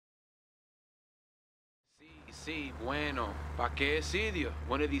Sí, bueno. ¿Pa qué es idiot?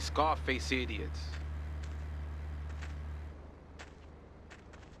 One of these Scarface idiots.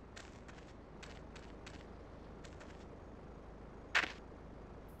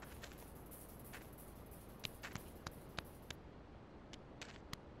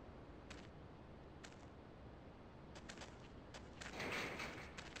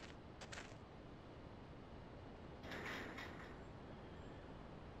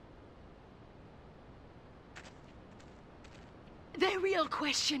 The real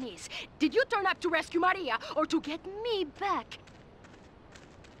question is, did you turn up to rescue Maria or to get me back?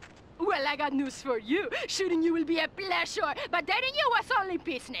 Well, I got news for you. Shooting you will be a pleasure, but dating you was only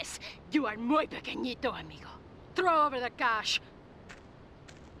business. You are muy pequeñito, amigo. Throw over the cash.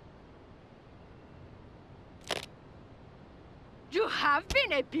 You have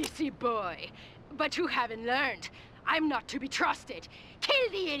been a busy boy, but you haven't learned. I'm not to be trusted. Kill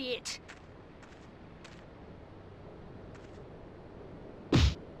the idiot!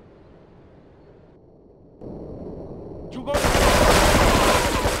 You go.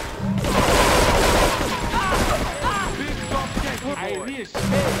 I risk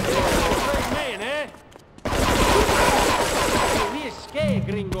man, eh? I risk,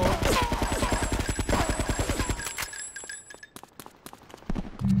 gringo.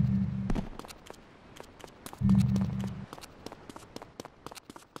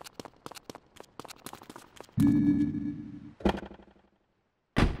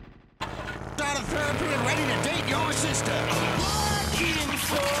 Start a therapy and ready to date your sister. Working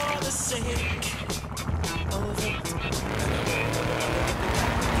for the sake of it.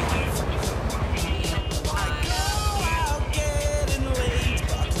 I go out getting late,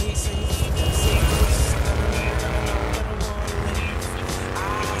 but play safe.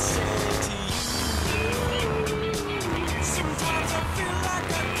 I said to you, sometimes I feel like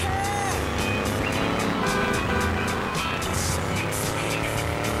I can't.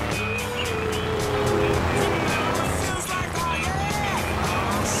 Feels like I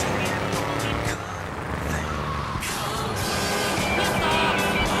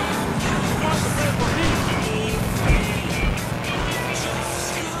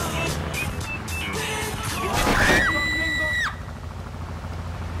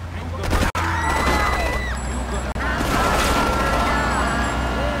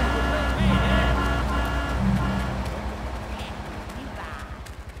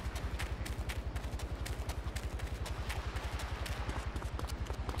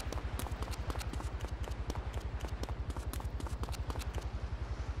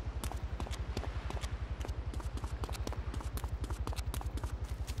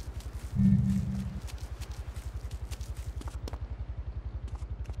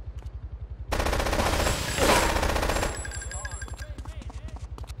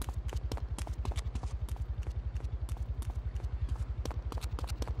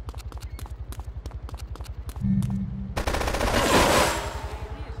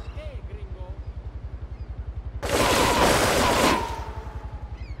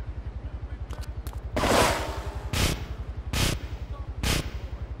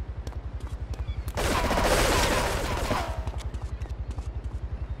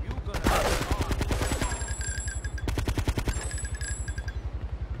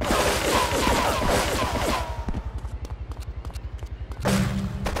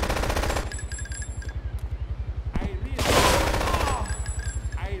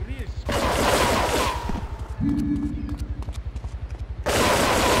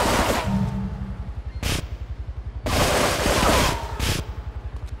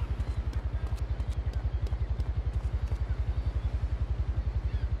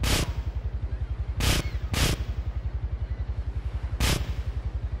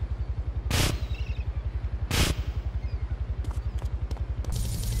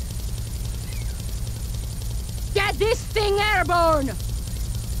Get this thing airborne!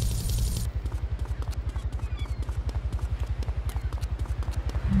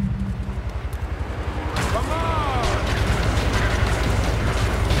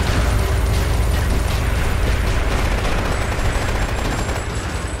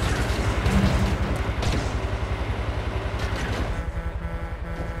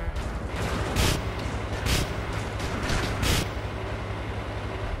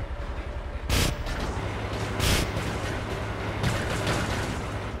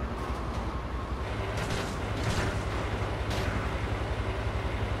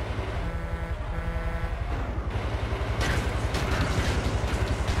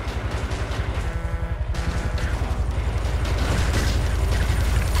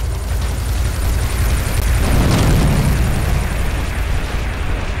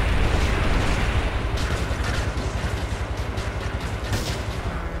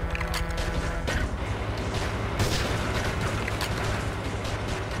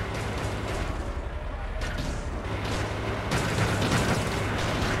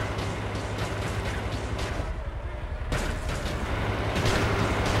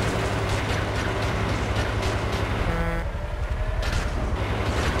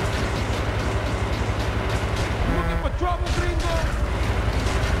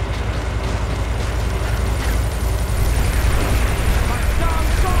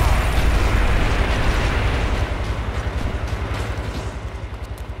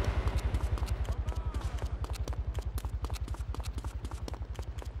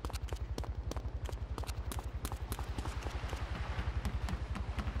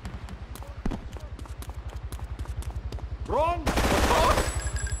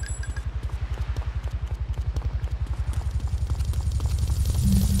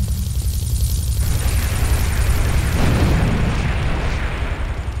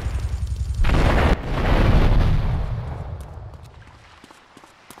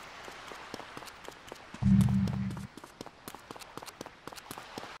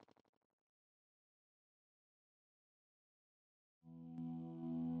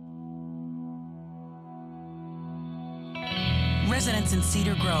 Residents in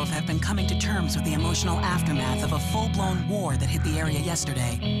Cedar Grove have been coming to terms with the emotional aftermath of a full-blown war that hit the area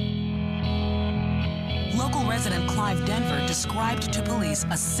yesterday. Local resident Clive Denver described to police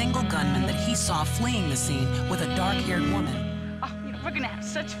a single gunman that he saw fleeing the scene with a dark-haired woman. Oh, we're gonna have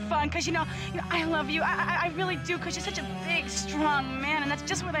such fun, because, you know, I love you. I really do, because you're such a big, strong man, and that's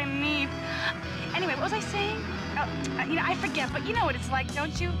just what I need. Anyway, what was I saying? Oh, I forget, but you know what it's like,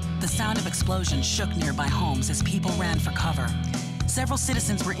 don't you? The sound of explosions shook nearby homes as people ran for cover. Several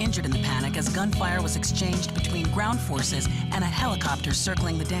citizens were injured in the panic as gunfire was exchanged between ground forces and a helicopter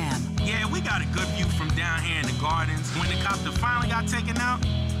circling the dam. Yeah, we got a good view from down here in the gardens. When the copter finally got taken out,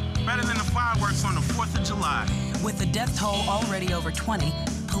 better than the fireworks on the 4th of July. With the death toll already over 20,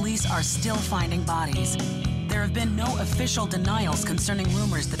 police are still finding bodies. There have been no official denials concerning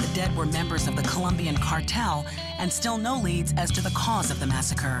rumors that the dead were members of the Colombian cartel, and still no leads as to the cause of the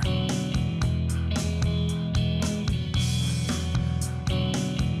massacre.